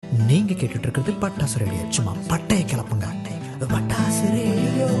நீங்க கேட்டுட்டு இருக்கிறது பட்டாசு ரேடியோ. சும்மா பட்டைய கிளப்புங்க. பட்டாசு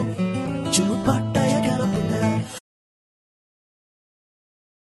ரேடியோ சும்மா பட்டைய கிளப்புங்க.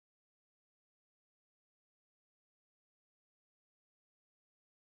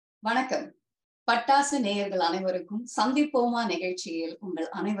 வணக்கம். பட்டாசு நேயர்கள் அனைவருக்கும் சந்திப்போமா நிகழ்ச்சியில் உங்கள்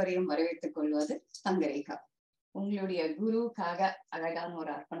அனைவரையும் வரவேற்றுக் கொள்வது தங்க ரேகா. உங்களுடைய குருக்காக அழகான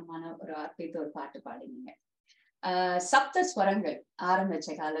ஒரு அர்ப்பணமான ஒரு அர்ப்பித்த ஒரு பாட்டு பாடினீங்க. சப்த ஸ்வரங்கள்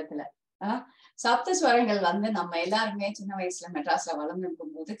ஆரம்பிச்ச காலத்துல சப்த ஸ்வரங்கள் நம்ம எல்லாருமே சின்ன வயசுல மெட்ராஸ்ல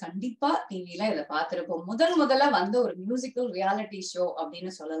வளர்ந்துருக்கும் போது கண்டிப்பா டிவில இதை பார்த்திருப்போம். முதல்ல ஒரு மியூசிக்கல் ரியாலிட்டி ஷோ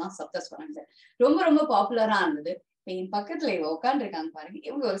அப்படின்னு சொல்லலாம். சப்த ஸ்வரங்கள் ரொம்ப ரொம்ப பாப்புலரா இருந்தது. என் பக்கத்துல இவ உட்காந்து இருக்காங்க பாருங்க,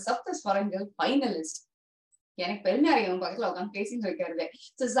 இவங்க ஒரு சப்த ஸ்வரங்கள் ஃபைனலிஸ்ட். எனக்கு பெருமையா இவங்க பக்கத்துல உட்காந்து பேசிட்டு இருக்கிறது.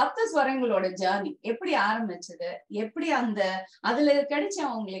 சப்த ஸ்வரங்களோட ஜேர்னி எப்படி ஆரம்பிச்சது, எப்படி அதுல கிடைச்ச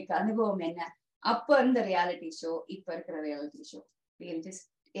அவங்களுக்கு அனுபவம் என்ன, அப்ப இருந்த ரியாலிட்டி ஷோ, இப்ப இருக்கிற ரியாலிட்டி ஷோ,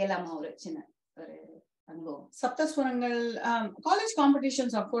 ஏலாமா ஒரு சின்ன ஒரு அனுபவம். சப்தஸ்வரங்கள் காலேஜ்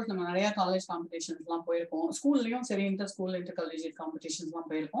காம்படிஷன்ஸ், அப்கோர்ஸ் நம்ம நிறைய காலேஜ் காம்படிஷன்ஸ் எல்லாம் போயிருக்கோம். ஸ்கூல்லயும் சரி, inter school inter college competitions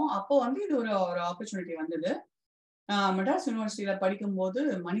எல்லாம் போயிருக்கோம். அப்போ இது ஒரு ஆப்பர்ச்சுனிட்டி வந்தது. மெட்ராஸ் யூனிவர்சிட்டியில படிக்கும் போது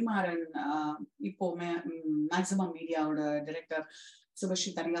மணிமாறன், இப்போ மேக்சிமம் மீடியாவோட டைரக்டர் சுபஸ்ரீ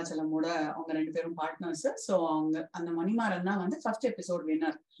தனிகாச்சலமோட அவங்க 2 பேரும் பார்ட்னர்ஸ். ஸோ அவங்க அந்த மணிமாறன் தான் first episode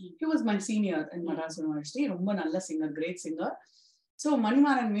winner. He was my senior in Madras university. ரொம்ப நல்ல singer, great singer. So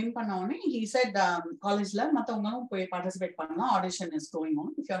Manimaran win பண்ண உடனே ஹி செட் காலேஜ்ல மற்றவங்களும் போய் பார்ட்டிசிபேட் பண்ணலாம், audition is going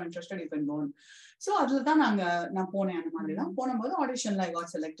on, if you are interested you can go. So அதுல தான் நான் போனேன். அந்த மாதிரி தான் போனபோது ஆடிஷன்ல ஐ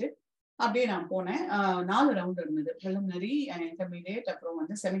காட் செலக்டட். அப்படியே நான் போனேன். 4 ரவுண்ட் இருந்தது, ப்ரிலிமினரி, இன்டர்மீடியேட், அப்புறம்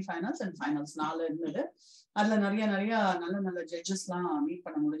செமிஃபைனல்ஸ் அண்ட் ஃபைனல்ஸ் 4 இருந்தது. அதுல நிறைய நல்ல நல்ல ஜட்ஜஸ் எல்லாம் மீட்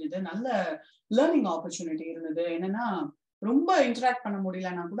பண்ண முடிஞ்சது. நல்ல லேர்னிங் ஆப்பர்ச்சுனிட்டி இருந்தது. என்னன்னா, ரொம்ப இன்டராக்ட் பண்ண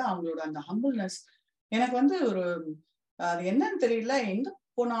முடியலன்னா கூட அவங்களோட அந்த ஹம்பிள்னஸ் எனக்கு ஒரு அது என்னன்னு தெரியல. எங்க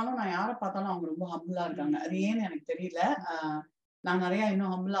போனாலும் நான் யாரை பார்த்தாலும் அவங்க ரொம்ப ஹம்பிளா இருக்காங்க. அது ஏன்னு எனக்கு தெரியல. நான் நிறைய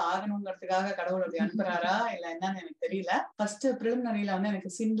இன்னும் ஹம்பிளா ஆகணுங்கிறதுக்காக கடவுள் அப்படி அனுப்புறாரா இல்ல என்னன்னு எனக்கு தெரியல. ஃபர்ஸ்ட் பிரிலிமினரியில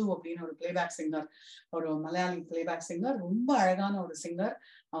எனக்கு சிந்து அப்படின்னு ஒரு பிளேபேக் சிங்கர், ஒரு மலையாளி பிளேபேக் சிங்கர், ரொம்ப அழகான ஒரு சிங்கர்.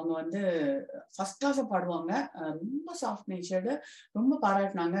 அவங்க ஃபர்ஸ்ட் கிளாஸா பாடுவாங்க, ரொம்ப சாஃப்ட் நேச்சர்டு. ரொம்ப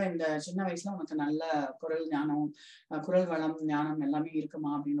பாராட்டினாங்க. இந்த சின்ன வயசுல உனக்கு நல்ல குரல் ஞானம், குரல் வளம், ஞானம் எல்லாமே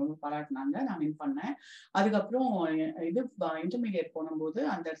இருக்குமா அப்படின்னு பாராட்டினாங்க. நான் வின் பண்ணேன். அதுக்கப்புறம் இன்டர்மீடியேட் போனும்போது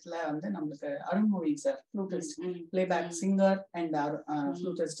அந்த இடத்துல நம்மளுக்கு Arunmozhi sir, flutist, playback singer and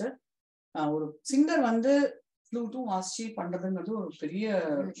flutist. ஒரு சிங்கர் ஃப்ளூட்டும் வாசிச்சு பண்றதுங்கிறது ஒரு பெரிய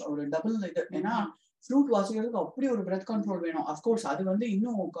ஒரு டபுள் இது. ஏன்னா ஃப்ளூட் வாசிக்கிறதுக்கு அப்படி ஒரு பிரெத் கண்ட்ரோல் வேணும். அஃப்கோர்ஸ் அது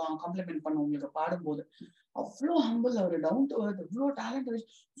இன்னும் காம்ப்ளிமெண்ட் பண்ணும் உங்களுக்கு பாடும்போது. அவ்வளோ ஹம்பிள், ஒரு டவுன் டு எர்த், இவ்வளோ டேலண்ட்.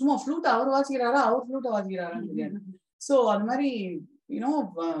 சும்மா ஃப்ளூட் அவர் வாசிக்கிறாரா, அவர் ஃப்ளூட்டை வாசிக்கிறாரான்னு தெரியாது. ஸோ அது மாதிரி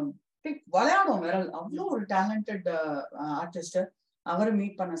விளையாடும் விரல். அவ்வளோ ஒரு டேலண்டட் ஆர்டிஸ்ட். அவரை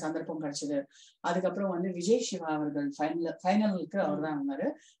மீட் பண்ண சந்தர்ப்பம் கிடைச்சது. அதுக்கப்புறம் விஜய் சிவா அவர்கள் ஃபைனலுக்கு அவர் தான் இருந்தாரு.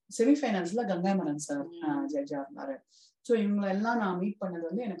 செமிஃபைனல்ஸ்ல கங்காமரன் சார் ஜட்ஜா இருந்தாரு. ஸோ இவங்களை எல்லாம் நான் மீட்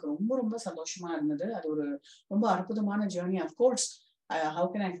பண்ணது எனக்கு ரொம்ப ரொம்ப சந்தோஷமா இருந்தது. அது ஒரு ரொம்ப அற்புதமான journey. Of course how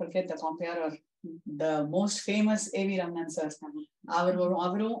can I forget the comparer, the most famous AV Ramanan sir. அவரும்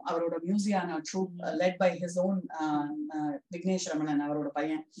அவரோட மியூசியான troupe led by his own Vignesh Ramanan, அவரோட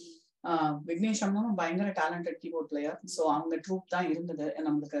பையன். விக்னேஷ் ரமணனும் பயங்கர டேலண்டட் கீபோர்ட் பிளேயர். ஸோ அவங்க ட்ரூப் தான் இருந்தது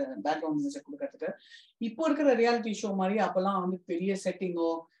நம்மளுக்கு பேக்ரவுண்ட் மியூசிக் கொடுக்கறதுக்கு. இப்போ இருக்கிற ரியாலிட்டி ஷோ மாதிரி அப்பெல்லாம் பெரிய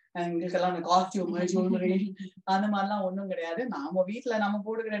செட்டிங்கோ, எங்களுக்கெல்லாம் அந்த காஸ்டியூம், ஜுவல்லரி அந்த மாதிரிலாம் ஒன்றும் கிடையாது. நாம வீட்டுல நம்ம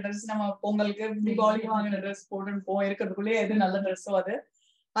போட்டுக்கிற ட்ரெஸ், நம்ம பொங்கலுக்கு தீபாவளிக்கு வாங்கின ட்ரெஸ் போட்டுன்னு போவோம். இருக்கிறதுக்குள்ளேயே எது நல்ல ட்ரெஸ்ஸோ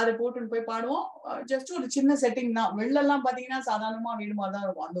அதை போட்டுன்னு போய் பாடுவோம். ஜஸ்ட் ஒரு சின்ன செட்டிங் தான். வெளில எல்லாம் பாத்தீங்கன்னா சாதாரணமா வீடு மாதிரி தான்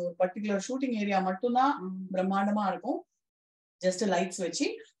இருக்கும். அந்த ஒரு பர்டிகுலர் ஷூட்டிங் ஏரியா மட்டும்தான் பிரம்மாண்டமா இருக்கும். ஜஸ்ட் லைட்ஸ் வச்சு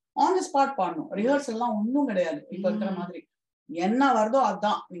ஆன் தி ஸ்பாட் பாடணும். ரிஹர்சல் எல்லாம் ஒன்றும் கிடையாது இப்ப இருக்கிற மாதிரி. என்ன வருதோ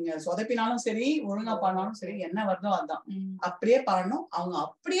அதுதான். நீங்க சொதப்பினாலும் சரி, ஒழுங்கா பாடினாலும் சரி, என்ன வருதோ அதுதான் அப்படியே பாடணும். அவங்க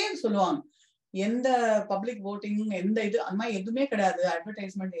அப்படியே சொல்லுவாங்க. எந்த பப்ளிக் ஓட்டிங், எந்த அந்த மாதிரி எதுவுமே கிடையாது,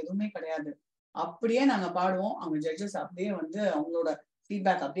 அட்வர்டைஸ்மெண்ட் எதுவுமே கிடையாது. அப்படியே நாங்க பாடுவோம். அவங்க ஜட்ஜஸ் அப்படியே அவங்களோட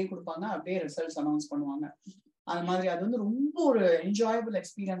ஃபீட்பேக் அப்படியே கொடுப்பாங்க, அப்படியே ரிசல்ட்ஸ் அனௌன்ஸ் பண்ணுவாங்க. அது மாதிரி அது ரொம்ப ஒரு என்ஜாயபிள்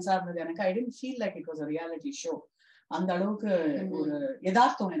எக்ஸ்பீரியன்ஸா இருந்தது எனக்கு. ஐ tent feel like it was a reality show. அந்த அளவுக்கு ஒரு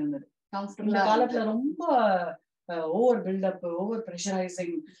யதார்த்தம் இருந்தது. இந்த காலத்துல ரொம்ப ஓவர் பில்டப், ஓவர்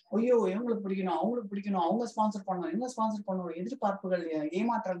ப்ரெஷரைசிங், ஐயோ இவங்களுக்கு பிடிக்கணும், அவங்களுக்கு பிடிக்கணும், அவங்க ஸ்பான்சர் பண்ணணும், இவங்க ஸ்பான்சர் பண்ணணும், எதிர்பார்ப்புகள்,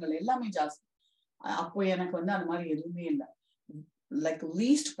 ஏமாற்றங்கள் எல்லாமே ஜாஸ்தி. அப்போ எனக்கு அந்த மாதிரி எதுவுமே இல்லை. லைக்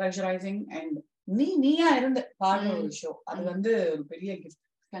லீஸ்ட் ப்ரெஷரைசிங் அண்ட் நீயா இருந்து பாடுற ஒரு ஷோ. அது ஒரு பெரிய gift.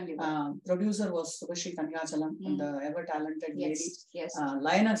 Producer was Subashree Thanikachalam, அந்த எவர் talented lady.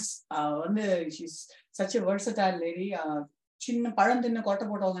 Lioness she's such a versatile lady. சின்ன பழம் தின்ன கொட்டை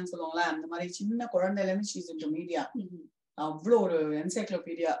போட்டவங்கன்னு சொல்லுவாங்களே, அந்த மாதிரி சின்ன குழந்தையில இருந்து she's into media. அவ்வளோ ஒரு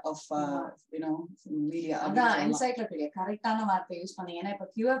என்சைக்ளோபீடியா ஆஃப் மீடியா. அதான் என்சைக்ளோபீடியா கரெக்டான வார்த்தை யூஸ் பண்ணீங்க. ஏன்னா இப்ப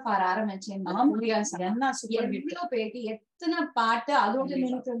QFR ஆரம்பிச்சு எவ்வளவு பேருக்கு எத்தனை பாட்டு அதோட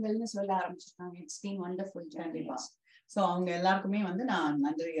நினைவுகள்னு சொல்ல ஆரம்பிச்சிருக்காங்க. It's been wonderful. கண்டிப்பா. சோ அவங்க எல்லாருக்குமே வந்து நான்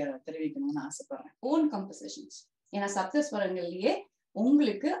நன்றியை தெரிவிக்கணும்னு ஆசைப்படுறேன். Own compositions. ஏன்னா சப்தஸ்வரங்கள்லயே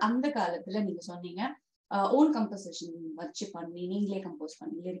உங்களுக்கு அந்த காலத்துல நீங்க சொன்னீங்க ஓன் கம்போசிஷன் வச்சு பண்ணி நீங்களே கம்போஸ்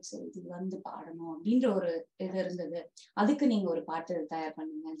பண்ணி லிரிக்ஸ் எழுதி வந்து பாடணும் அப்படின்ற ஒரு இது இருந்தது. அதுக்கு நீங்க ஒரு பாட்டு தயார்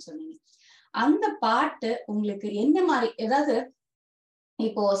பண்ணீங்கன்னு சொன்னீங்க. அந்த பாட்டு உங்களுக்கு என்ன மாதிரி, ஏதாவது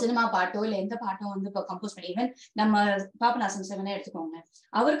இப்போ சினிமா பாட்டோ இல்ல எந்த பாட்டோ வந்து இப்போ கம்போஸ் பண்ணி, ஈவன் நம்ம பாபநாசம் சிவனே எடுத்துக்கோங்க,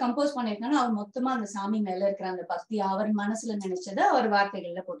 அவர் கம்போஸ் பண்ணிருக்காங்கன்னா அவர் மொத்தமா அந்த சாமி மேல இருக்கிற அந்த பக்தி அவர் மனசுல நினைச்சதை அவர்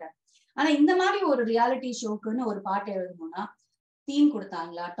வார்த்தைகள்ல போட்டார். ஆனா இந்த மாதிரி ஒரு ரியாலிட்டி ஷோக்குன்னு ஒரு பாட்டு எழுதணும்னா தீம்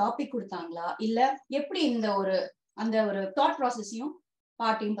கொடுத்தாங்களா, டாபிக் கொடுத்தாங்களா, இல்ல எப்படி இந்த ஒரு அந்த ஒரு தாட் ப்ராசஸையும்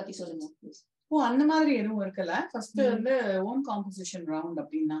பாட்டையும் பத்தி சொல்லுங்க ப்ளீஸ். அந்த மாதிரி எதுவும் இருக்கல. ஃபர்ஸ்ட் வந்து ஓன் காம்போசிஷன் ரவுண்ட்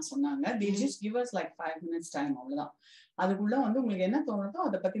அப்படின்னு தான் சொன்னாங்க. they just give us like 5 minutes time, அவ்வளவுதான். அதுக்குள்ள வந்து உங்களுக்கு என்ன தோணுதோ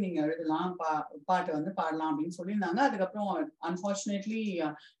அதை பத்தி நீங்க எழுதலாம், பாட்டு வந்து பாடலாம் அப்படின்னு சொல்லியிருந்தாங்க. அதுக்கப்புறம் அன்பார்ச்சுனேட்லி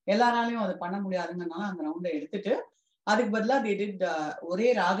எல்லாராலையும் அதை பண்ண முடியாதுங்கனால அந்த ரவுண்டை எடுத்துட்டு அதுக்கு பதிலா they did ஒரே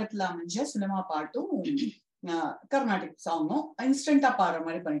ராகத்துல அமைஞ்ச சினிமா பாட்டும் கர்நாடிக் சாங்கும் இன்ஸ்டன்டா பாடுற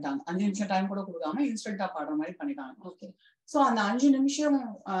மாதிரி பண்ணிட்டாங்க. 5 நிமிஷம் டைம் கூட கொடுக்காம இன்ஸ்டன்டா பாடுற மாதிரி பண்ணிட்டாங்க. ஓகே. சோ அந்த 5 நிமிஷம்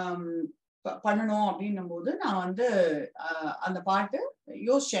பண்ணணும் அப்படின்னும் போது நான் வந்து அந்த பாட்டு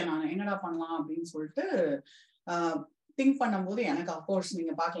யோசிச்சேன். நான் என்னடா பண்ணலாம் அப்படின்னு சொல்லிட்டு திங்க் பண்ணும்போது எனக்கு அப்கோர்ஸ்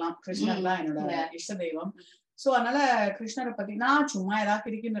நீங்க பாக்கலாம் கிருஷ்ணர் தான் என்னோட இஷ்ட தெய்வம். சோ அதனால கிருஷ்ணரை பத்தி நான் சும்மா ஏதாவது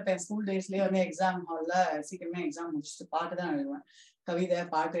கிடைக்கின்ற ஸ்கூல் டேஸ்லயே வந்து எக்ஸாம் ஹால்ல சீக்கிரமே எக்ஸாம் முடிச்சுட்டு பாட்டு தான் எழுதுவேன். கவிதை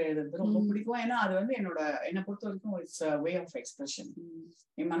பாட்டு எழுதுறது ரொம்ப பிடிக்கும். ஏன்னா அது வந்து என்னை பொறுத்த வரைக்கும் இட்ஸ் வே ஆஃப் எக்ஸ்பிரஷன்.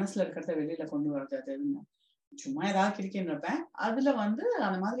 என் மனசுல இருக்கிறத வெளியில கொண்டு வர்றது. அது சும்மா ஏதாவது கிடைக்கின்றப்பேன். அதுல வந்து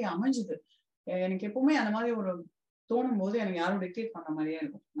அந்த மாதிரி அமைஞ்சுது. எனக்கு எப்பவுமே அந்த மாதிரி ஒரு தோணும் போது எனக்கு யாரும் டிக்டேட் பண்ண மாதிரியே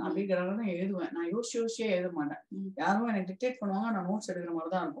இருக்கும். நான் அப்படியே கடவுள் எழுதுவேன். நான் யோசிச்சே எழுத மாட்டேன். யாரும் எனக்கு டிக்டேட் பண்ணுவாங்க, நான் நோட்ஸ் எடுக்கிற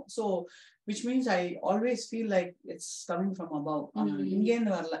மாதிரி தான் இருக்கும். So which means I always feel like it's coming from above.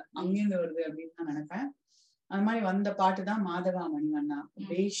 இங்கேருந்து வரல, அங்கேருந்து வருது அப்படின்னு தான் நினைப்பேன். அந்த மாதிரி வந்த பாட்டு தான் மாதவா மணிவண்ணா.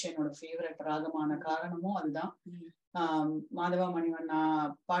 பேஷ் என்னோட ஃபேவரட் ராகமான காரணமும் அதுதான். மாதவா மணிவண்ணா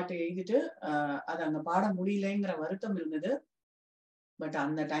பாட்டு எழுதிட்டு அது அங்க பாட முடியலங்கிற வருத்தம் இருந்தது. பட்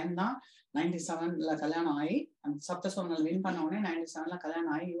அந்த டைம் தான் 97ல கல்யாணம் ஆகி அந்த சப்தஸ்வரங்கள் வின் பண்ண உடனே 97ல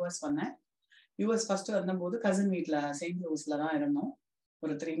கல்யாணம் ஆகி யூஎஸ் வந்தேன். யூஎஸ் ஃபர்ஸ்ட் வந்தபோது கசின் வீட்ல செயின்ட் லூஸ்ல தான் இருந்தோம்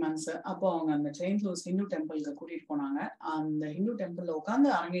ஒரு 3 months. அப்போ அவங்க அந்த செயின்ட் லூஸ் ஹிந்து டெம்பிளுக்கு கூட்டிட்டு போனாங்க. அந்த ஹிந்து டெம்பிள்ல உட்காந்து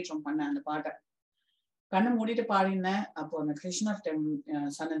அரங்கேற்றம் பண்ணேன் அந்த பாட்டை. கண்ணை மூடிட்டு பாடினேன். அப்போ அந்த கிருஷ்ணர்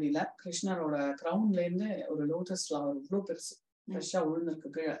சன்னதியில கிருஷ்ணரோட கிரவுன்ல இருந்து ஒரு லோட்டஸ் ஃபிளவர் இவ்வளவு பெருசு ஃப்ரெஷ்ஷா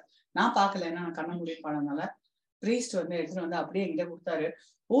விழுந்திருக்கு கீழே. நான் பாக்கல, ஏன்னா நான் கண்ணை மூடிட்டு பாடினால. பிரீஸ்ட் வந்து எடுத்துட்டு வந்து அப்படியே எங்கிட்ட கொடுத்தாரு.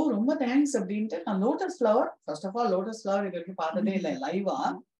 ஓ ரொம்ப தேங்க்ஸ் அப்படின்ட்டு. நான் lotus flower, first of all lotus flower இது வரைக்கும் பார்த்ததே இல்லை லைவா.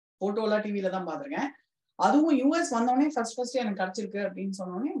 போட்டோல டிவில தான் பாத்திருக்கேன். அதுவும் யூஎஸ் வந்தோடனே ஃபர்ஸ்ட் எனக்கு கிடைச்சிருக்கு அப்படின்னு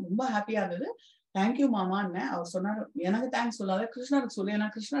சொன்னோடனே ரொம்ப ஹாப்பியா இருந்தது. தேங்க்யூ மாமான்னு அவர் சொன்னாரு. எனக்கு தேங்க்ஸ் சொல்லாத கிருஷ்ணருக்கு சொல்லு, ஏன்னா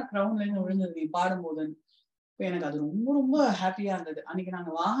கிருஷ்ணர் கிரவுன்ல இருந்து விழுந்தது நீ பாடும்போதுன்னு. இப்போ எனக்கு அது ரொம்ப ரொம்ப ஹாப்பியா இருந்தது. அன்னைக்கு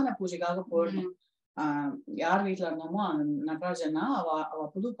நாங்க வாகன பூஜைக்காக போயிருந்தோம். யார் வீட்டுல இருந்தோமோ நடராஜன்னா அவ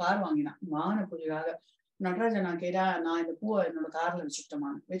புது கார் வாங்கினா வாகன பூஜைக்காக. நடராஜனா கேட்டா நான் இந்த பூவை என்னோட கார்ல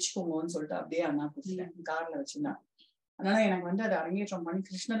வச்சுக்கிட்டோமா, வச்சுக்கோங்கன்னு சொல்லிட்டு அப்படியே அண்ணா கூப்பிட்டேன் கார்ல வச்சிருந்தேன். அதனால எனக்கு வந்து அதை அரங்கேற்றம் பண்ணி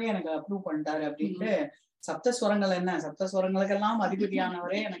கிருஷ்ணரே எனக்கு அப்ரூவ் பண்ணிட்டாரு அப்படின்ட்டு. சப்தஸ்வரங்கள் என்ன, சப்தஸ்வரங்களுக்கெல்லாம்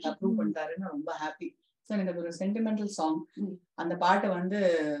அதிபதியானவரே எனக்கு அப்ரூவ் பண்ணிட்டாருன்னு ரொம்ப ஹாப்பி. ஸோ எனக்கு அது ஒரு சென்டிமெண்டல் சாங். அந்த பாட்டை வந்து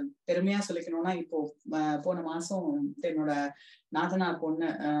பெருமையா சொல்லிக்கணும்னா இப்போ போன மாசம் என்னோட நாதனார் பொண்ணு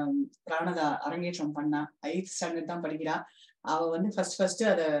பிராணதா அரங்கேற்றம் பண்ணா. 8th standard தான் படிக்கிறா. அவ வந்து ஃபர்ஸ்ட்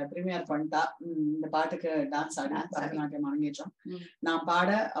அத பிரீமியர் பண்ணிட்டா. இந்த பாட்டுக்கு டான்ஸ் ஆடி பரதநாட்டியம் அரங்கேற்றம். நான் பாட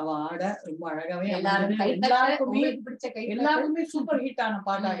அவ ஆட ரொம்ப அழகாவே எல்லாருக்குமே சூப்பர் ஹிட் ஆன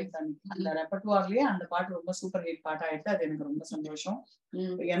பாட்டு ஆயிடுச்சு. அந்த ரெப்பர்டுவார்லயே அந்த பாட்டு ரொம்ப சூப்பர் ஹிட் பாட்டு ஆயிடுச்சு. அது எனக்கு ரொம்ப சந்தோஷம்.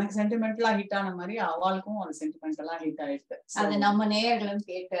 எனக்கு சென்டிமெண்டலா ஹிட் ஆன மாதிரி அவளுக்கும் அது சென்டிமெண்டலா ஹிட் ஆயிடுச்சு. அது நம்ம நேயர்களும்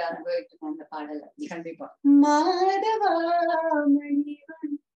கேட்டு அனுபவிக்கணும் அந்த பாடல. கண்டிப்பா. மாதவா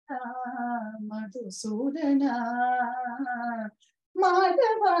மதுசூதனா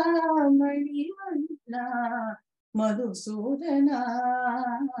மாதவா மணிவண்ணா மதுசூதனா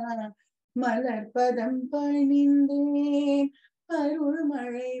மலர்பதம் பணிந்தேன் அருள்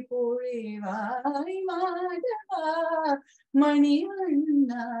மழை பொழிவாய் மாதவா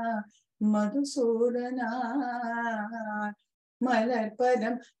மணிவண்ணா மதுசூதனா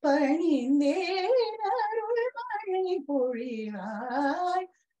மலர்பதம் பணிந்தேன் அருள் மழை பொழிவாய்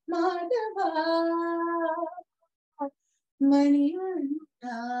மாதவா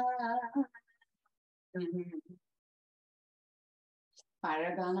மணிவண்ணா.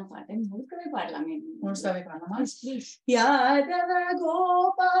 அழகான பாட்டு, முழுக்கவே பாடலாமே. முழுசாவே பாடலாமா? யாதவ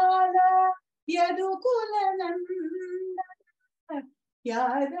கோபால யதுகுல நந்தன,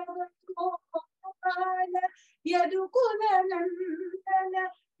 யாதவ கோபால யதுகுல நந்தன,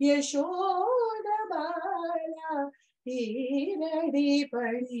 யசோத பாலா ஈரடி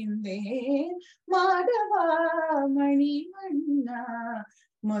பணிந்தேன், மாதவா மணிவண்ணா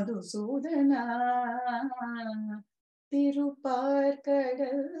மதுசூதனா,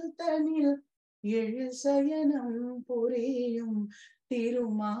 திருப்பார்கடல் தனில் எழுசயனம் புரியும்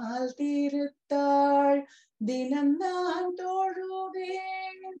திருமால் திருத்தாள் தினம் நான்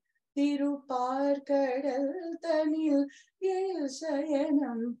தொழுவேன், திருப்பார்கடல் தனில்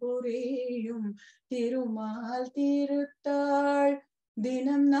எழுசயனம் புரியும் திருமால் திருத்தாள்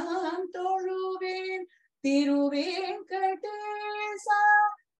தினம் நான் தொழுவேன், திருவேங்கடேசா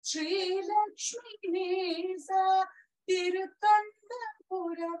ஸ்ரீலக்ஷ்மி நேசா திருக்கண்டபுரவாசா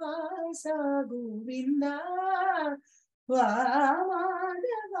கோவிந்தா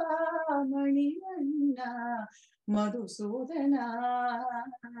வாமாதவா மணிவண்ணா மதுசூதனா,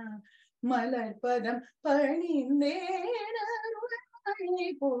 மலர்பதம் பணிந்தேனருளை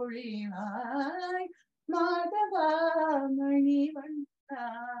பொழிவாய் மாதவா மணிவண்ணா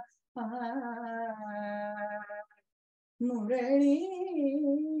முரளீதரா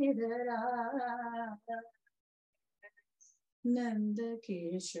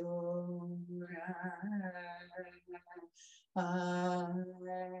நந்தகிஷோரா.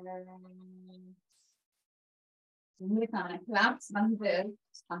 உங்களுக்கான கிளாப்ஸ் வந்து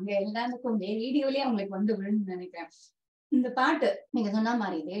அங்க எல்லாருக்கும் வீடியோலயே அவங்களுக்கு வந்து விழுந்து நினைக்கிறேன். இந்த பாட்டு நீங்க சொன்ன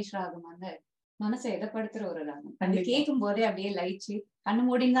மாதிரி தேஷ்ராகம் வந்து மனசை எதப்படுத்துற ஒரு ராகம். அது கேட்கும் போதே அப்படியே லயிச்சு கண்ணு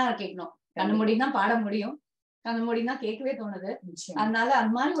மூடின்னு தான் கேட்கணும், கண்ணு மூடின்னு தான் பாட முடியும், கண்ணு மூடின்னு தான் கேட்கவே தோணுது. அதனால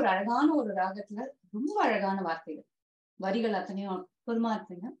அது மாதிரி ஒரு அழகான ஒரு ராகத்துல ரொம்ப அழகான வார்த்தைகள், வரிகள் அத்தனையும் அற்புதமா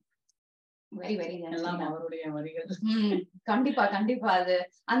இருக்குங்க. வெரி வெரி எல்லாம் அவருடைய வரிகள். கண்டிப்பா கண்டிப்பா. அது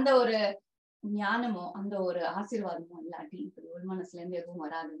அந்த ஒரு ஞானமோ அந்த ஒரு ஆசீர்வாதமோ இல்லாட்டி இப்படி உள் மனசுல இருந்து எதுவும்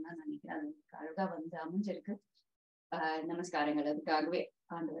வராதுன்னு தான் நினைக்கிறேன். அது அழகா வந்து அமைஞ்சிருக்கு. நமஸ்காரங்கள் அதுக்காகவே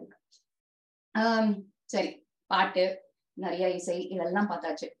ஆண்டவருக்கு. சரி, பாட்டு, நிறைய இசை, இதெல்லாம்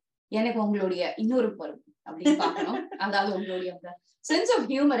பார்த்தாச்சு. எனக்கு உங்களுடைய இன்னொரு பொருள் அப்படின்னு பார்க்கணும். அதாவது உங்களுடைய sense of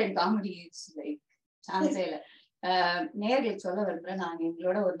humour and comedy சான்ஸே இல்லை. நேர்களுக்கு சொல்ல விரும்புறேன், நாங்க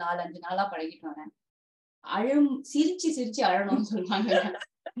எங்களோட ஒரு 4-5 நாளா பழகிட்டு வரேன். சிரிச்சு சிரிச்சு அழணும்னு சொல்லுவாங்க.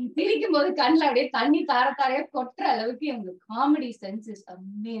 சிரிக்கும் போது கண்ணுல அப்படியே தண்ணி தாரத்தாரையா கொட்டுற அளவுக்கு எங்க காமெடி சென்ஸ் இஸ்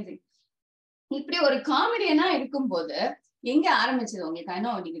அமேசிங். இப்படி ஒரு காமெடியனா இருக்கும்போது எங்க ஆரம்பிச்சது உங்களுக்கு?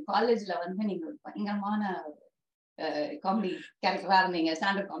 ஏன்னா நீங்க காலேஜ்ல வந்து நீங்க ஒரு பயங்கரமான காமெடி கேரக்டரா இருந்தீங்க,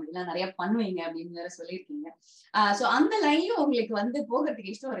 ஸ்டாண்டப் காமெடி எல்லாம் நிறைய பண்ணுவீங்க அப்படின்னு வேற சொல்லியிருக்கீங்க. சோ அந்த லைன்ல உங்களுக்கு வந்து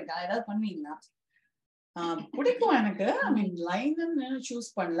போகிறதுக்கு இஷ்டம் இருக்கா? ஏதாவது பண்ணுவீங்களா? பிடிக்கும் எனக்கு. ஐ மீன் லைன்னு சூஸ்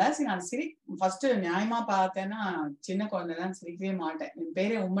பண்ணல. சரி, நான் ஃபர்ஸ்ட் நியாயமா பார்த்தேன்னா சின்ன குழந்தைலாம் சிரிக்கவே மாட்டேன். என்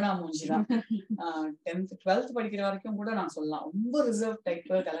பேரே உம்மனா மூஞ்சிதான். 10th 12th படிக்கிற வரைக்கும் கூட நான் சொல்லலாம் ரொம்ப ரிசர்வ்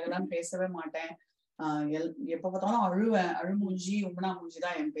டைப், கலகலான்னு பேசவே மாட்டேன். எப்ப பார்த்தாலும் அழுவேன், அழுமூஞ்சி உம்மனா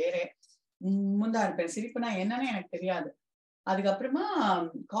மூஞ்சிதான் என் பேரே. முந்தா இருப்பேன். சிரிப்புனா என்னன்னு எனக்கு தெரியாது. அதுக்கப்புறமா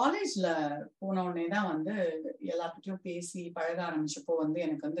காலேஜ்ல போன உடனேதான் வந்து எல்லாத்துட்டையும் பேசி பழக ஆரம்பிச்சப்போ வந்து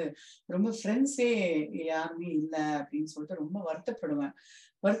எனக்கு வந்து ரொம்ப ஃப்ரெண்ட்ஸே யாருமே இல்லை அப்படின்னு சொல்லிட்டு ரொம்ப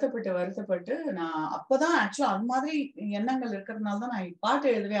வருத்தப்பட்டு நான் அப்பதான் ஆக்சுவலா அது மாதிரி எண்ணங்கள் இருக்கிறதுனாலதான் நான் பாட்டு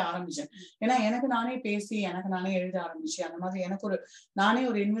எழுதவே ஆரம்பிச்சேன். ஏன்னா எனக்கு நானே பேசி எனக்கு நானே எழுத ஆரம்பிச்சு அந்த மாதிரி எனக்கு நானே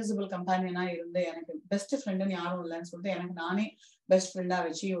ஒரு இன்விசிபிள் கம்பேனியனா இருந்து எனக்கு பெஸ்ட் ஃப்ரெண்டுன்னு யாரும் இல்லைன்னு சொல்லிட்டு எனக்கு நானே பெஸ்ட் ஃப்ரெண்டா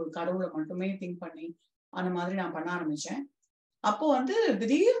வச்சு ஒரு கடவுளை மட்டுமே திங்க் பண்ணி அந்த மாதிரி நான் பண்ண ஆரம்பிச்சேன். அப்போ வந்து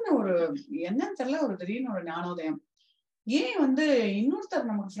திடீர்னு ஒரு என்னன்னு தெரியல, ஒரு திடீர்னு ஒரு ஞானோதயம். ஏன் வந்து இன்னொருத்தர்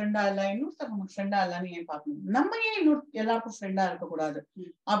நமக்கு ஃப்ரெண்டா இல்லைன்னு ஏன் பார்க்கணும், நம்ம ஏன் எல்லாருக்கும் ஃப்ரெண்டா இருக்கக்கூடாது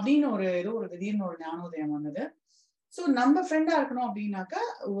அப்படின்னு ஏதோ ஒரு திடீர்னு ஒரு ஞானோதயம் வந்தது. சோ நம்ம ஃப்ரெண்டா இருக்கணும் அப்படின்னாக்கா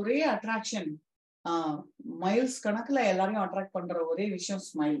ஒரே அட்ராக்ஷன், மைல்ஸ் கணக்குல எல்லாரையும் அட்ராக்ட் பண்ற ஒரே விஷயம்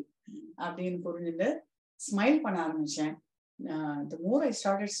ஸ்மைல் அப்படின்னு புரிஞ்சுட்டு ஸ்மைல் பண்ண ஆரம்பிச்சேன். The more I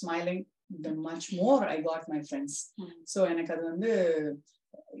started smiling, the much more I got my friends. So எனக்கு அது வந்து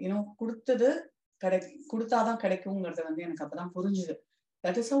கொடுத்தாதான் கிடைக்குங்கிறது வந்து எனக்கு அப்பதான் புரிஞ்சுது.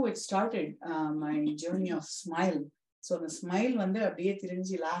 That is how it started my journey of smile. So அந்த ஸ்மைல் வந்து அப்படியே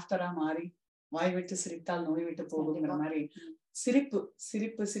திரிஞ்சு லாஃப்டரா மாறி வாய் விட்டு சிரித்தால் நோய் விட்டு போகுங்கிற மாதிரி சிரிப்பு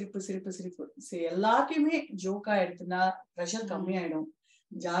எல்லாத்தையுமே ஜோக்கா எடுத்துனா ப்ரெஷர் கம்மியாயிடும்,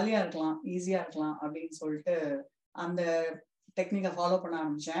 ஜாலியா இருக்கலாம், ஈஸியா இருக்கலாம் அப்படின்னு சொல்லிட்டு அந்த டெக்னிக்கை ஃபாலோ பண்ண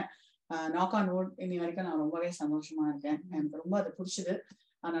ஆரம்பிச்சேன். நாக் ஆன் வுட், இன்னி வரைக்கும் நான் ரொம்பவே சந்தோஷமா இருக்கேன். எனக்கு ரொம்ப அது பிடிச்சது.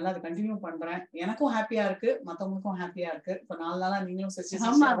 அதனால அதை கண்டினியூ பண்றேன். எனக்கும் ஹாப்பியா இருக்கு, மத்தவங்களுக்கும் ஹாப்பியா இருக்கு. இப்ப 4 நாளா நீங்களும்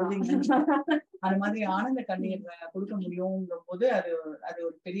அந்த மாதிரி ஆனந்த கண்ணீர் கொடுக்க முடியும்ங்கிற போது அது அது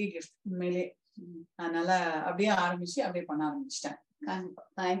ஒரு பெரிய கிஃப்ட் உண்மையிலே. அதனால அப்படியே ஆரம்பிச்சு அப்படியே பண்ண ஆரம்பிச்சிட்டேன். கண்டிப்பா.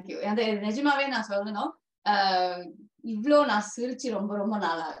 தேங்க்யூ. அந்த நிஜமாவே நான் சொல்லணும், இவ்ளோ நான் சிரிச்சு ரொம்ப ரொம்ப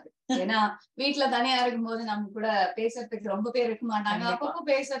நாள் ஆகுது. ஏன்னா வீட்டுல தனியா இருக்கும்போது நம்ம கூட பேசுறதுக்கு ரொம்ப பேர் இருக்க மாட்டாங்க, அப்பப்போ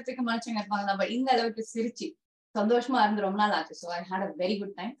பேசுறதுக்கு மனுஷங்க இருப்பாங்க. நம்ம இந்த அளவுக்கு சிரிச்சு சந்தோஷமா இருந்து ரொம்ப நாள் ஆச்சு. So I had a very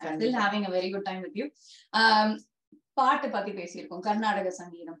good time. I'm still having a very good time with you. பாட்டு பத்தி பேசியிருக்கோம், கர்நாடக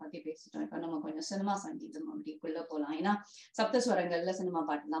சங்கீதம் பத்தி பேசிட்டோம். இப்ப நம்ம கொஞ்சம் சினிமா சங்கீதம் அப்படிக்குள்ள போலாம். ஏன்னா சப்தஸ்வரங்கள்ல சினிமா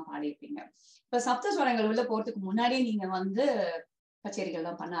பாட்டு எல்லாம் பாடியிருப்பீங்க. இப்ப சப்தஸ்வரங்கள் உள்ள போறதுக்கு முன்னாடி நீங்க வந்து கச்சேரிகள்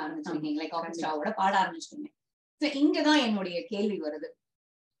தான் பண்ண ஆரம்பிச்சிருக்கீங்க, லைக் ஆர்கெஸ்ட்ராவோட பாட ஆரம்பிச்சிட்டீங்க. இங்கதான் என்னுடைய கேள்வி வருது,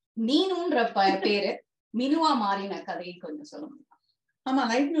 மீனுன்ற பேரு மினுவா மாறின கதையை கொஞ்சம் சொல்ல முடியும்? ஆமா,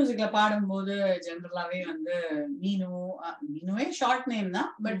 லைட் மியூசிக்ல பாடும்போது ஜென்ரலாவே வந்து மீனுவே ஷார்ட் நேம் தான்.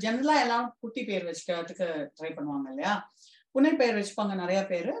 பட் ஜென்ரலா எல்லாம் குட்டி பேர் வச்சுக்கிறதுக்கு ட்ரை பண்ணுவாங்க இல்லையா, புனை பேர் வச்சுப்பாங்க நிறைய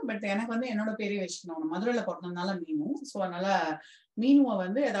பேரு. பட் எனக்கு வந்து என்னோட பேரே வச்சுக்கணும், மதுரையில பிறந்ததுனால மீனு. ஸோ அதனால மீனுவை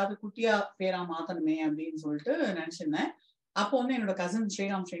வந்து ஏதாவது குட்டியா பேரா மாத்தணுமே அப்படின்னு சொல்லிட்டு நினைச்சிருந்தேன். அப்போ வந்து என்னோட cousin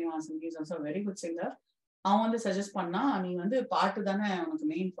Srinivasan, is also very good singer, அவன் வந்து சஜஸ்ட் பண்ணா, நீ வந்து பாட்டு தானே உனக்கு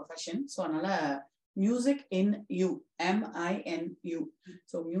மெயின் ப்ரொஃபஷன், ஸோ அதனால music in you, MINU,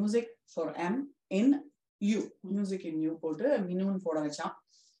 so music for M in U, music in you போட்டு மினுன்னு போட வச்சான்.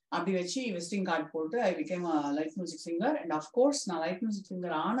 அப்படி வச்சு விசிட்டிங் கார்டு போட்டு I became light music singer. And of course நான் லைட் மியூசிக்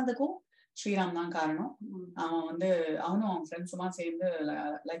சிங்கர் ஆனதுக்கும் ஸ்ரீராம் தான் காரணம். அவன் வந்து அவனும் அவன் ஃப்ரெண்ட்ஸுமா சேர்ந்து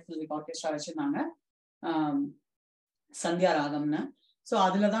லைட் மியூசிக் ஆர்கெஸ்ட்ரா வச்சிருந்தாங்க, சந்தியா ராகம்னு. சோ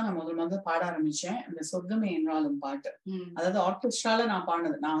அதுலதான் நான் முதல் பாட ஆரம்பிச்சேன் இந்த சொர்க்கமே என்றாலும் பாட்டு. அதாவது ஆர்கெஸ்ட்ரால நான்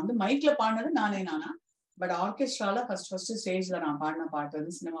பாடினது, நான் வந்து மைக்ல பாடினது நானா, பட் ஆர்கெஸ்ட்ரால ஃபர்ஸ்ட் ஸ்டேஜ்ல நான் பாடின பாட்டு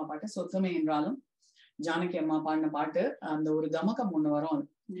வந்து சினிமா பாட்டு சொர்க்கமே என்றாலும். ஜானகி அம்மா பாடின பாட்டு. அந்த ஒரு கமகம் ஒண்ணு வரும், அது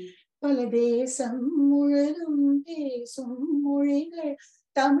பல தேசம் முழுதும் பேசும் மொழிகள்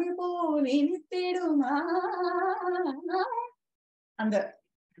தமிழ் போல் இனித்திடுமா. அந்த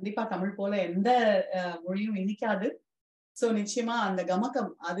கண்டிப்பா தமிழ் போல எந்த மொழியும் இனிக்காது. சோ நிச்சயமா அந்த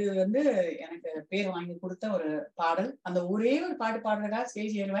கமகம் அது வந்து எனக்கு பேர் வாங்கி கொடுத்த ஒரு பாடல். அந்த ஒரே ஒரு பாட்டு பாடுறதுக்காக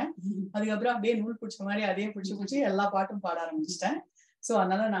ஸ்டேஜ் ஏறுவேன், அதுக்கப்புறம் அப்படியே நூல் பிடிச்ச மாதிரி அதே பிடிச்சி எல்லா பாட்டும் பாட ஆரம்பிச்சிட்டேன். சோ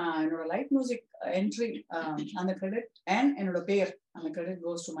அதனால நான் என்னோட லைட் மியூசிக் என்ட்ரி அந்த கிரெடிட் அண்ட் என்னோட பேர் அந்த credit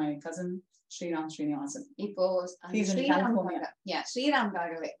goes to my cousin Srinivasan. இப்போ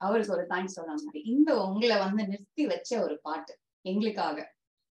ஸ்ரீராம்காகவே அவருக்கு ஒரு தேங்க்ஸ் சொல்ற மாதிரி இந்த உங்களை வந்து நிறுத்தி வச்ச ஒரு பாட்டு எங்களுக்காக,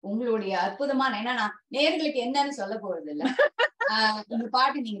 உங்களுடைய அற்புதமான, ஏன்னா நான் நேர்களுக்கு என்னன்னு சொல்ல போறது இல்ல, இந்த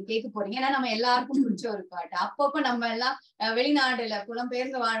பாட்டு நீங்க கேட்க போறீங்க. ஏன்னா நம்ம எல்லாருக்கும் பிடிச்ச ஒரு பாட்டு. அப்பப்போ நம்ம எல்லாம் வெளிநாடுல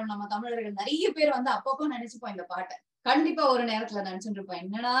புலம்பெயர்ந்து வாழும் நம்ம தமிழர்கள் நிறைய பேர் வந்து அப்பப்போ நினைச்சுப்போம் இந்த பாட்டை. கண்டிப்பா ஒரு நேரத்துல நினைச்சுட்டு இருப்போம்,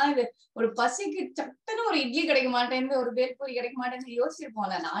 என்னன்னா இது ஒரு பசிக்கு சட்டுன்னு ஒரு இட்லி கிடைக்க மாட்டேங்குது, ஒரு பேல்பூரி கிடைக்க மாட்டேங்குது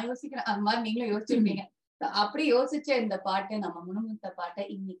யோசிச்சிருப்போம்ல. நான் யோசிக்கிறேன், அது மாதிரி நீங்களும் யோசிச்சிருப்பீங்க. அப்படி யோசிச்ச இந்த பாட்டு, நம்ம முணுமுத்த பாட்டை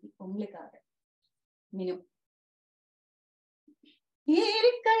இன்னைக்கு உங்களுக்காக. மினு.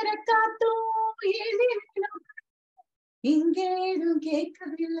 ஏரிக்கர காத்தும் இங்கேதும்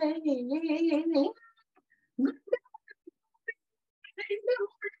கேட்கவில்லை,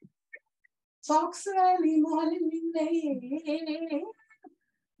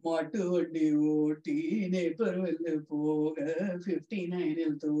 மாட்டு வண்டி ஓட்டி நேப்பர்வெல்ல போக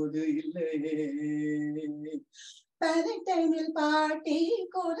 59 தோது இல்லையே, பேலண்டைனில் பாட்டி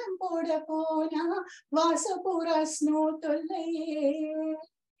கோலம் போட போனா வாசபூரா ஸ்னோ தொல்லையே,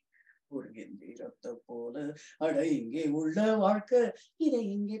 ஒரு எந்திரத்தை போல அட இங்கே உள்ள வாழ்க்கை இதை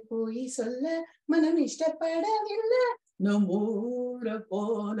இங்கே போய் சொல்ல மனம் இஷ்டப்படவில்லை, நம் ஊர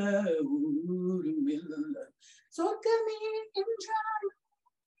போல ஊரும் இல்லை, சொர்க்கமே என்றால்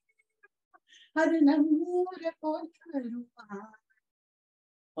அது நம் ஊர போல வருமா,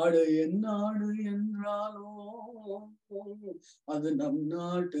 அட என் நாடு என்றாலோ அது நம்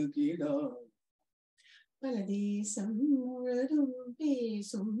நாட்டு கீழா, பல தேசம் முழுதும்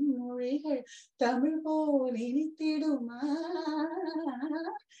பேசும் மொழிகள் தமிழ் போல் இனித்திடுமா,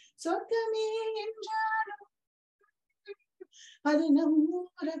 சொர்க்கமே என்றாலும் அது நம்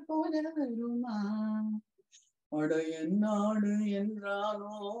ஊர போல வருமா, அட என் நாடு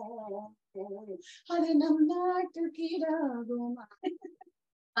என்றாலோ அது நம் நாட்டு கீழாகுமா.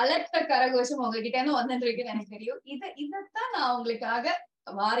 அலட்ட கரகோஷம் உங்ககிட்ட இருந்து வந்துருக்குன்னு எனக்கு தெரியும். இதைத்தான் நான் உங்களுக்காக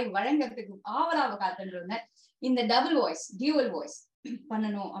வாரி வழங்கறதுக்கு ஆவலாக காத்துருந்தேன். இந்த டபுள் வாய்ஸ், டியூவல் வாய்ஸ்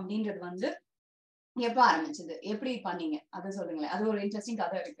பண்ணணும் அப்படின்றது வந்து எப்ப ஆரம்பிச்சது, எப்படி பண்ணீங்க அதை சொல்லுங்களேன். அது ஒரு இன்ட்ரெஸ்டிங்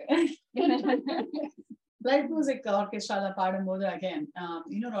கதை இருக்கு. லைட் மியூசிக் ஆர்கெஸ்ட்ரால பாடும்போது அகைன்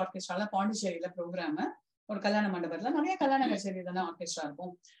இன்னொரு ஆர்கெஸ்ட்ரால பாண்டிச்சேரியில ப்ரோக்ராம், ஒரு கல்யாண மண்டபத்துல நிறைய கல்யாண கச்சேரி தானே ஆர்கெஸ்ட்ரா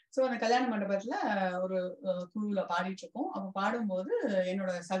இருக்கும். சோ அந்த கல்யாண மண்டபத்துல ஒரு குழுல பாடிட்டு இருக்கோம். அப்ப பாடும்போது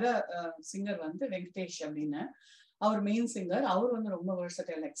என்னோட சக சிங்கர் வந்து வெங்கடேஷ் அப்படின்னு, அவர் மெயின் சிங்கர். அவர் வந்து ரொம்ப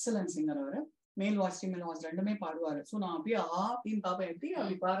வெர்சடைல் எக்ஸலன்ட் சிங்கர். அவரு மேல் வாய்ஸ் ஃபீமேல் வாய்ஸ் ரெண்டுமே பாடுவாரு. சோ நான் அப்படியே அப்படின்னு பாப்பேன், எப்படி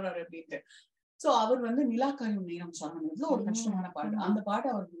அப்படி பாடுறாரு அப்படின்ட்டு. சோ அவர் வந்து நிலாக்காயும் நேரம் சொன்னாங்க, இவ்வளவு ஒரு கஷ்டமான பாட்டு. அந்த பாட்டு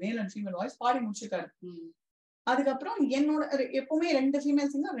அவர் மேல் அண்ட் ஃபீமேல் வாய்ஸ் பாடி முடிச்சிருக்காரு. அதுக்கப்புறம் என்னோட எப்பவுமே 2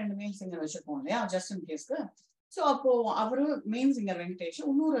 ஃபீமேல் சிங்கர் 2 மேல் சிங்கர் வச்சிருப்போம் இல்லையா, ஜஸ்ட் இன் கேஸ்க்கு. சோ அப்போ அவரு மெயின் சிங்கர் வெங்கடேஷ்,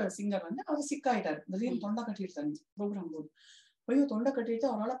 இன்னொரு சிங்கர் வந்து அவர் சிக் ஆயிட்டாரு. திடீர்னு தொண்டை கட்டிட்டு ப்ரோக்ராம் போது, ஐயோ தொண்டை கட்டிட்டு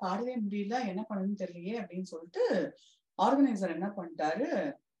அவரால் பாடவே முடியல, என்ன பண்ணுன்னு தெரியலையே அப்படின்னு சொல்லிட்டு ஆர்கனைசர் என்ன பண்ணிட்டாரு,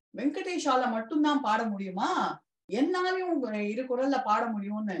 வெங்கடேஷால மட்டும்தான் பாட முடியுமா, என்னாலையும் இரு குரல்ல பாட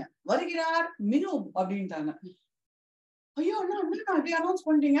முடியும்னு, வருகிறார் மினு அப்படின்ட்டாங்க. ஐயோ அண்ணா அண்ணா அப்படி அனௌன்ஸ்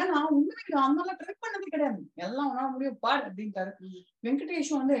பண்ணிட்டீங்க, நான் உண்மையில அந்த ட்ரை பண்ணது கிடையாது, எல்லாம் உன்னால முடியும் பாடு அப்படின்ட்டாரு.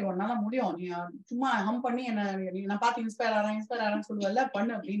 வெங்கடேஷ் வந்து உன்னால முடியும், நீ சும்மா ஹம் பண்ணி என்ன நான் பார்த்து இன்ஸ்பயர் ஆறேன்னு சொல்லுவல்ல,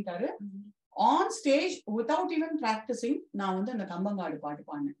 பண்ணு அப்படின்ட்டாரு. On stage without even practicing நான் வந்து அந்த கம்பங்காடு பாட்டு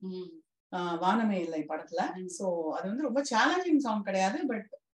பாடினேன், வானமே இல்லை படத்துல. சோ அது வந்து ரொம்ப சேலஞ்சிங் சாங் கிடையாது, பட்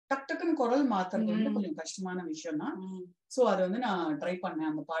டக் டக்குன்னு குரல் மாத்துறது வந்து கொஞ்சம் கஷ்டமான விஷயம் தான். சோ அது வந்து நான் ட்ரை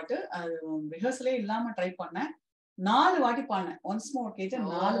பண்ணேன் அந்த பாட்டு. அது ரிஹர்சலே இல்லாம ட்ரை பண்ணேன். 4 வாட்டி பாடினேன். ஒன்ஸ் மோர் கேட்டு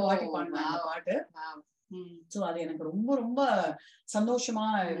 4 வாட்டி பாடினேன் அந்த பாட்டு. சோ அது எனக்கு ரொம்ப ரொம்ப சந்தோஷமா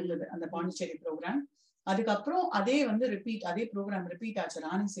இருந்தது அந்த பாண்டிச்சேரி ப்ரோக்ராம். அதுக்கப்புறம் அதே வந்து ரிப்பீட், அதே ப்ரோக்ராம் ரிப்பீட் ஆச்சு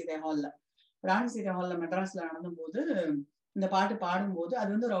ராணி சீதை ஹால்ல மெட்ராஸ்ல நடந்தும் போது இந்த பாட்டு பாடும்போது, அது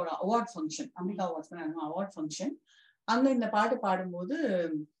வந்து ஒரு award function, Ambika awards award function. அங்க இந்த பாட்டு பாடும்போது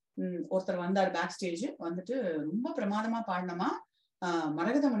ஒருத்தர் வந்தார் பேக் ஸ்டேஜ் வந்துட்டு, ரொம்ப பிரமாதமா பாடினமா,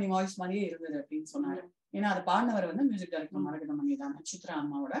 மரகதமணி வாய்ஸ் மாதிரியே இருந்தது அப்படின்னு சொன்னாரு. ஏன்னா அது பாடினவர் வந்து மியூசிக் டைரக்டர் மரகதமணி தான், சித்ரா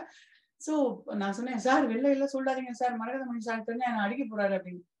அம்மாவோட. சோ நான் சொன்னேன், சார் வெளில சொல்லாதீங்க சார், மரகதமணி சார் தெரிஞ்சா என்ன அடிக்க போறாரு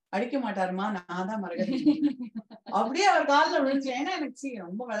அப்படின்னு. அடிக்க மாட்டாருமா, நான் தான் மரகதமணி. அப்படியே அவர் காலில் விழுந்துச்சு. ஏன்னா எனக்கு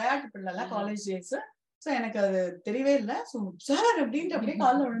ரொம்ப விளையாட்டு பிள்ளைல காலேஜ் டேஸ். சோ எனக்கு அது தெரியவே இல்லை. சோ சார் அப்படின்ட்டு அப்படியே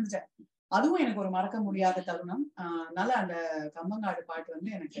காலில் விழுந்துட்டேன். அதுவும் எனக்கு ஒரு மறக்க முடியாத தருணம். அதனால அந்த கம்பங்காடு பாட்டு வந்து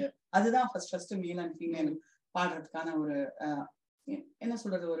எனக்கு அதுதான் ஃபர்ஸ்ட் மேல் அண்ட் ஃபீமேல் பாடுறதுக்கான ஒரு என்ன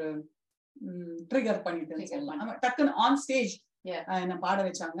சொல்றது, ஒரு ட்ரிகர் பண்ணிட்டு டக்குன்னு ஆன் ஸ்டேஜ் என்ன பாட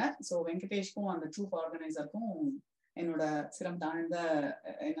வச்சாங்க. சோ வெங்கடேஷ்க்கும் அந்த ட்ரூப் ஆர்கனைசருக்கும் என்னோட சிரம் தாழ்ந்த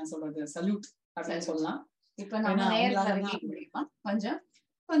என்ன சொல்றது சல்யூட் அப்படின்னு சொல்லலாம். இப்ப நம்ம நேரத்துல கேட்க முடியுமா? கொஞ்சம்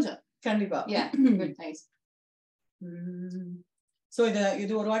கொஞ்சம் கண்டிப்பா. சோ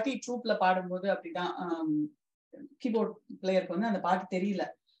இது ஒரு வாட்டி ட்ரூப்ல பாடும்போது அப்படிதான், கீபோர்ட் பிளேயருக்கு வந்து அந்த பாட்டு தெரியல.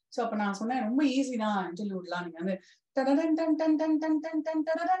 சோ அப்ப நான் சொன்னேன், ரொம்ப ஈஸி தான் இன்டர்லூட்லாம், நீங்க வந்து டடடன் done done done done done done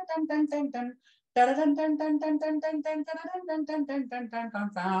டடடன் done done done done டடடன் done done done done done done டடடன் done done done done done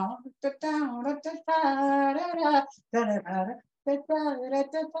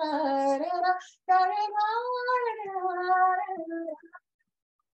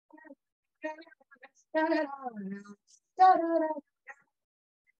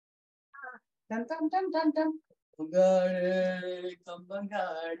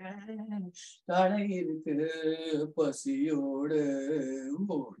done இருக்கு பசியோடு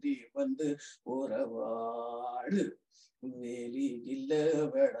ஓடி வந்து உறவாடு, வேலி இல்ல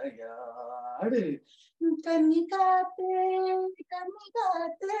விளையாடு, கண்ணி காத்து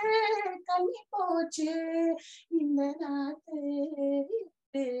கண்ணி போச்சு இந்த நாத்து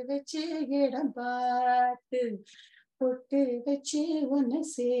வச்சு இடம் பார்த்து பொட்டு வச்சு ஒன்னு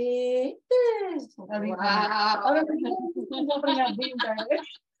சேர்த்து.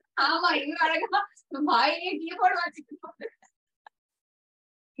 ஆமா, இன்னும் அழகா வாயிலே கீபோர்டு வச்சுக்கிட்டு.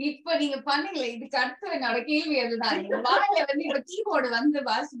 இப்ப நீங்க பண்ணீங்களே, இதுக்கு அடுத்து என்னோட கேள்வி அதுதான். நீங்க வாயில வந்து இப்ப கீபோர்டு வந்து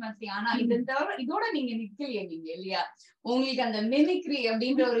பாசுமதி, ஆனா இதோட நீங்க நிக்கலையே நீங்க இல்லையா? உங்களுக்கு அந்த மிமிக்ரி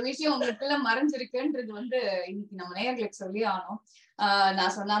அப்படின்ற ஒரு விஷயம் உங்களுக்குள்ள மறைஞ்சிருக்குன்றது வந்து இன்னைக்கு நம்ம நேயர்களுக்கு சொல்லி ஆனோம்.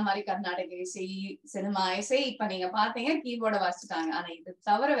 நான் சொன்ன மாதிரி கர்நாடக இசை, சினிமா இசை, இப்ப நீங்க பாத்தீங்க கீபோர்டை வாசிச்சுட்டாங்க. ஆனா இது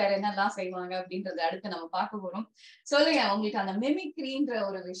தவிர வேற என்னெல்லாம் செய்வாங்க அப்படின்றத அடுத்து நம்ம பார்க்க போறோம். சொல்லுங்க உங்களுக்கு அந்த மிமிக்ரின்ற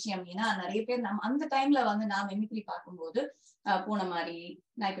ஒரு விஷயம். ஏன்னா நிறைய பேர் நம்ம அந்த டைம்ல வந்து நான் மிமிக்ரி பார்க்கும்போது பூனை மாதிரி,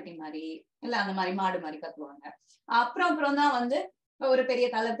 நாய்க்குட்டி மாதிரி, இல்ல அந்த மாதிரி மாடு மாதிரி கத்துவாங்க. அப்புறம் தான் வந்து ஒரு பெரிய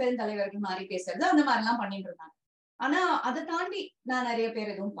பெருந்தலைவர்கள் மாதிரி பேசுறது, அந்த மாதிரி எல்லாம் பண்ணிட்டு இருந்தாங்க. ஆனா அதை தாண்டி நான் நிறைய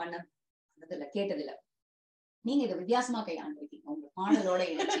பேர் எதுவும் பண்ணதில்லை, கேட்டதில்லை. நீங்க இதை வித்தியாசமா கையாண்டிருக்கீங்க, உங்க பாடலோட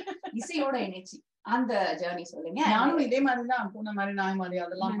இணைச்சி இசையோட இணைச்சி அந்த ஜேர்னி சொல்லுங்க. நானும் இதே மாதிரிதான் பூனை மாதிரி நாய் மாதிரி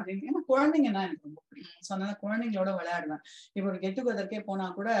அதெல்லாம் பண்ணிருக்கேன். ஏன்னா குழந்தைங்கன்னா எனக்கு ரொம்ப பிடிக்கும். ஸோ அதனால குழந்தைங்களோட விளையாடுவேன். இப்போ ஒரு கெட் டுகெதர்க்கே போனா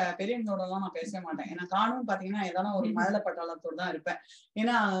கூட பெரியவங்களோட எல்லாம் நான் பேசவே மாட்டேன். ஏன்னா காணும் பாத்தீங்கன்னா ஏதாவது ஒரு மழலை பட்டாளத்தோடு தான் இருப்பேன்.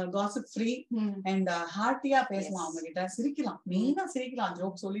 ஏன்னா காசிப் ஃப்ரீ அண்ட் ஹார்ட்டியா பேசலாம், அவங்க கிட்ட சிரிக்கலாம், மெயினா சிரிக்கலாம்,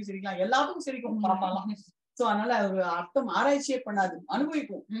 ஜோக் சொல்லி சிரிக்கலாம், எல்லாத்துக்கும் சிரிக்கும் பாப்பாலாம். சோ அதனால ஒரு அர்த்தம் ஆராய்ச்சியே பண்ணாது,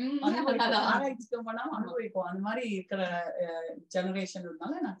 அனுபவிப்போம். ஆராய்ச்சி பண்ணாம அனுபவிப்போம். அந்த மாதிரி இருக்கிற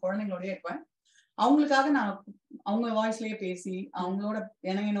ஜெனரேஷன்னால நான் குழந்தைங்களோடய இருப்பேன். அவங்களுக்காக நான் அவங்க வாய்ஸ்லயே பேசி அவங்களோட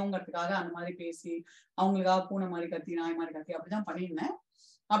இணையணுங்கிறதுக்காக அந்த மாதிரி பேசி அவங்களுக்காக பூனை மாதிரி கத்தி நாய் மாதிரி கத்தி அப்படிதான் பண்ணியிருந்தேன்.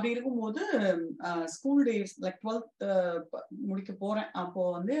 அப்படி இருக்கும்போது ஸ்கூல் டேஸ் லைக் 12th முடிக்க போறேன். அப்போ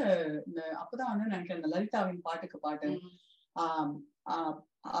வந்து அப்பதான் வந்து நினைக்கிறேன் இந்த லலிதாவின் பாட்டுக்கு பாட்டு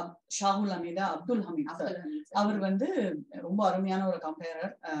ஷாகுல் ஹமீதா அப்துல் ஹமீத் சார், அவர் வந்து ரொம்ப அருமையான ஒரு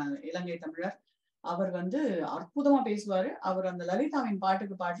கம்பேரர், இலங்கை தமிழர். அவர் வந்து அற்புதமா பேசுவாரு. அவர் அந்த லலிதாவின்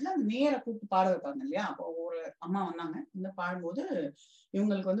பாட்டுக்கு பாட்டுல அந்த நேர கூப்பிட்டு பாட வைப்பாங்க இல்லையா. அப்போ ஒரு அம்மா வந்தாங்க, இந்த பாடும்போது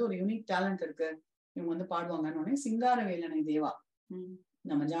இவங்களுக்கு வந்து ஒரு யூனிக் டேலண்ட் இருக்கு, இவங்க வந்து பாடுவாங்கன்னு உடனே சிங்காரவேலனை தேவா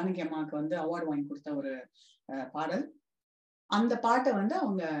நம்ம ஜானகி அம்மாவுக்கு வந்து அவார்டு வாங்கி கொடுத்த ஒரு பாடல். அந்த பாட்டை வந்து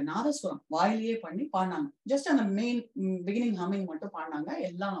அவங்க நாதஸ்வரம் வாயிலேயே பண்ணி பாடினாங்க. ஜஸ்ட் அந்த மெயின் பிகினிங் ஹம்மிங் மட்டும் பாடினாங்க.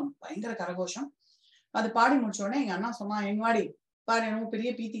 எல்லாம் பயங்கர கரகோஷம். அது பாடி முடிச்ச உடனே எங்க அண்ணா சொன்னா, எங்க வாடி பாரு என்னமோ பெரிய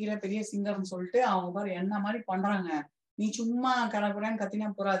பீத்திக்கிற பெரிய சிங்கர்னு சொல்லிட்டு அவங்க பாரு என்ன மாதிரி பண்றாங்க, நீ சும்மா கரகுறன்னு கத்தினா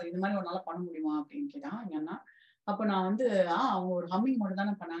போறாது, இது மாதிரி உன்னால பண்ண முடியுமா அப்படின்னு கேட்டான் எங்க அண்ணா. அப்ப நான் வந்து அவங்க ஒரு ஹம்மிங் மட்டும்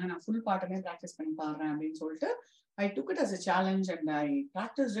தானே பண்ணாங்க, நான் ஃபுல் பாட்டுமே ப்ராக்டிஸ் பண்ணி பாடுறேன் அப்படின்னு சொல்லிட்டு I took it as a challenge and I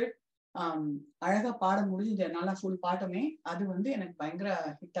practiced it. அழகா பாட முடிஞ்சது என்னால ஃபுல் பாட்டுமே. அது வந்து எனக்கு பயங்கர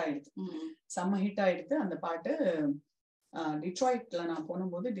ஹிட் ஆயிடுது, செம்ம ஹிட் ஆயிடுது அந்த பாட்டு. டிட்ராய்ட்ல நான்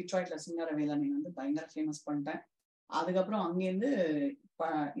போனும்போது டிட்ராய்ட்ல சிங்காரவேலனை வந்து பயங்கர ஃபேமஸ் பண்ணிட்டேன். அதுக்கப்புறம் அங்கேருந்து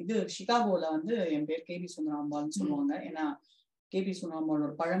இது சிகாகோல வந்து என் பேர் கேபி சுந்தராம்பாள்னு சொல்லுவாங்க. ஏன்னா கேபி சுந்தராம்பாள்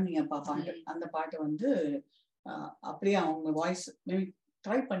ஒரு பழனி அப்பா பாட்டு, அந்த பாட்டு வந்து அப்படியே அவங்க வாய்ஸ் மேபி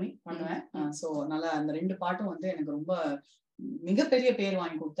ட்ரை பண்ணி பண்ணுவேன். ஸோ அதனால அந்த 2 பாட்டும் வந்து எனக்கு ரொம்ப மிகப்பெரிய பேர்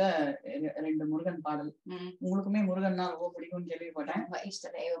வாங்கி கொடுத்த 2 முருகன் பாடல். உங்களுக்குமே முருகன்னா ரொம்ப பிடிக்கும்னு கேள்விப்பட்டேன்.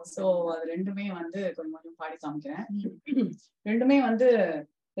 ஸோ அது 2மே வந்து கொஞ்சம் கொஞ்சம் பாடி காமிக்கிறேன். 2மே வந்து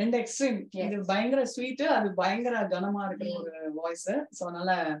 2 எக்ஸ்ட்ரீம். இது பயங்கர ஸ்வீட், அது பயங்கர கனமா இருக்கிற ஒரு வாய்ஸ். ஸோ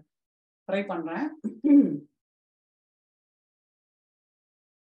அதனால ட்ரை பண்றேன்.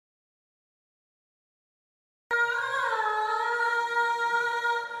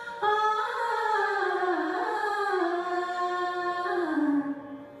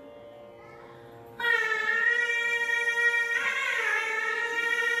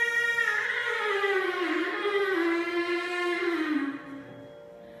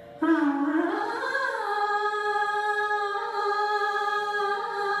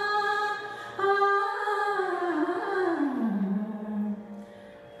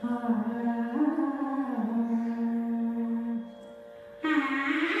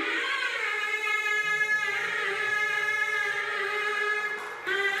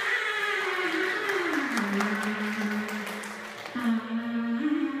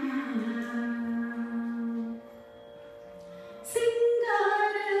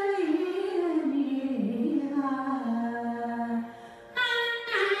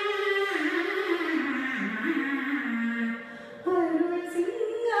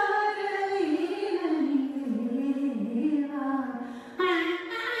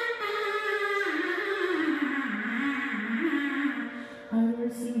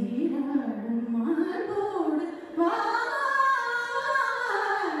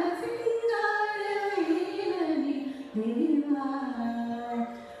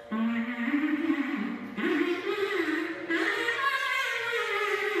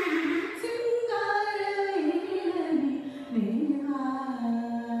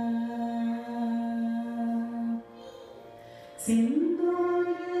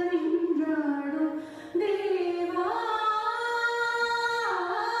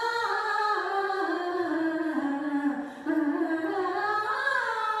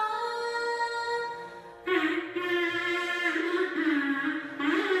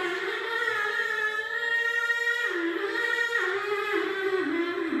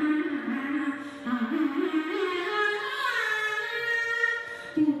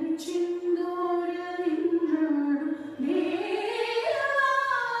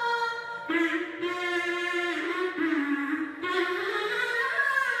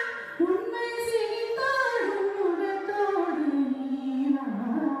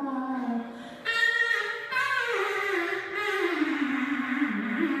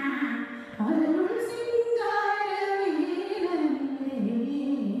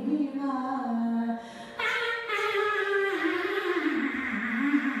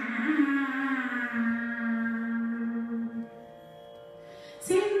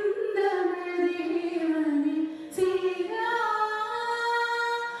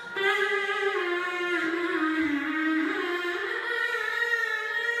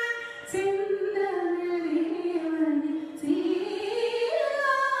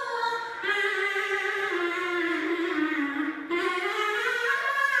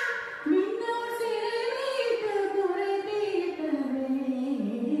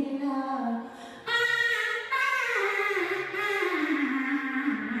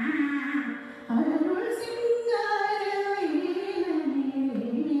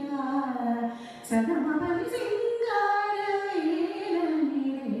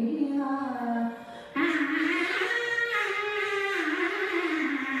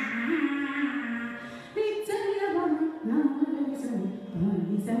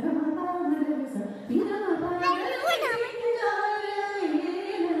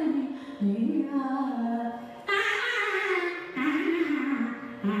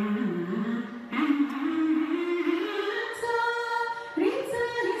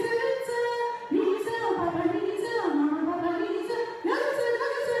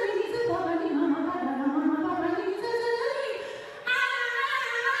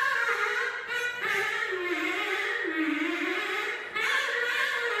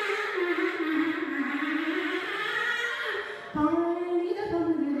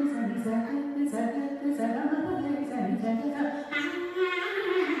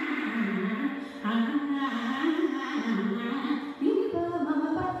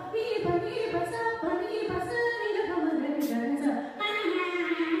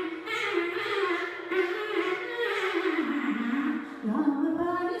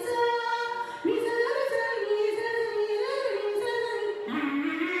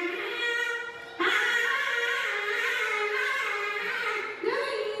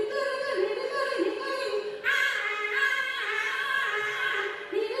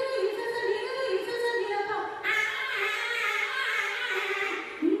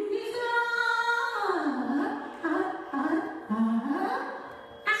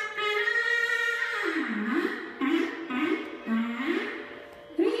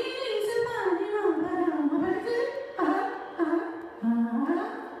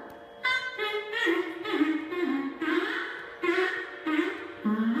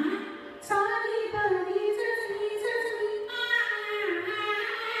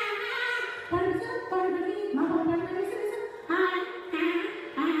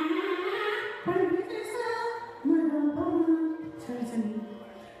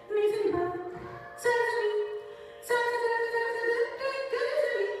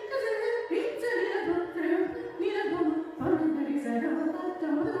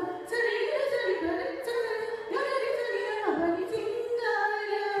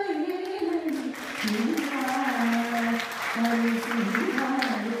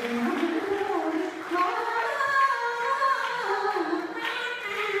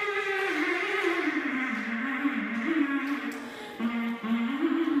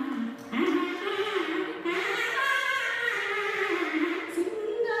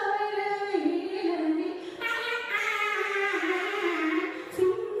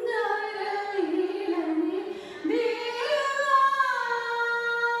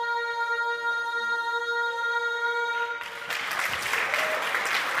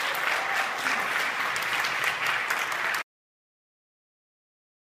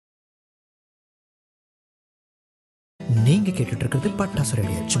 நீங்க கேட்டுட்டு இருக்கிறது பட்டாசு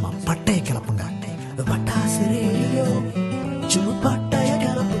ரேடியோ. சும்மா பட்டைய கிளப்புங்க. பட்டாசு ரேடியோ.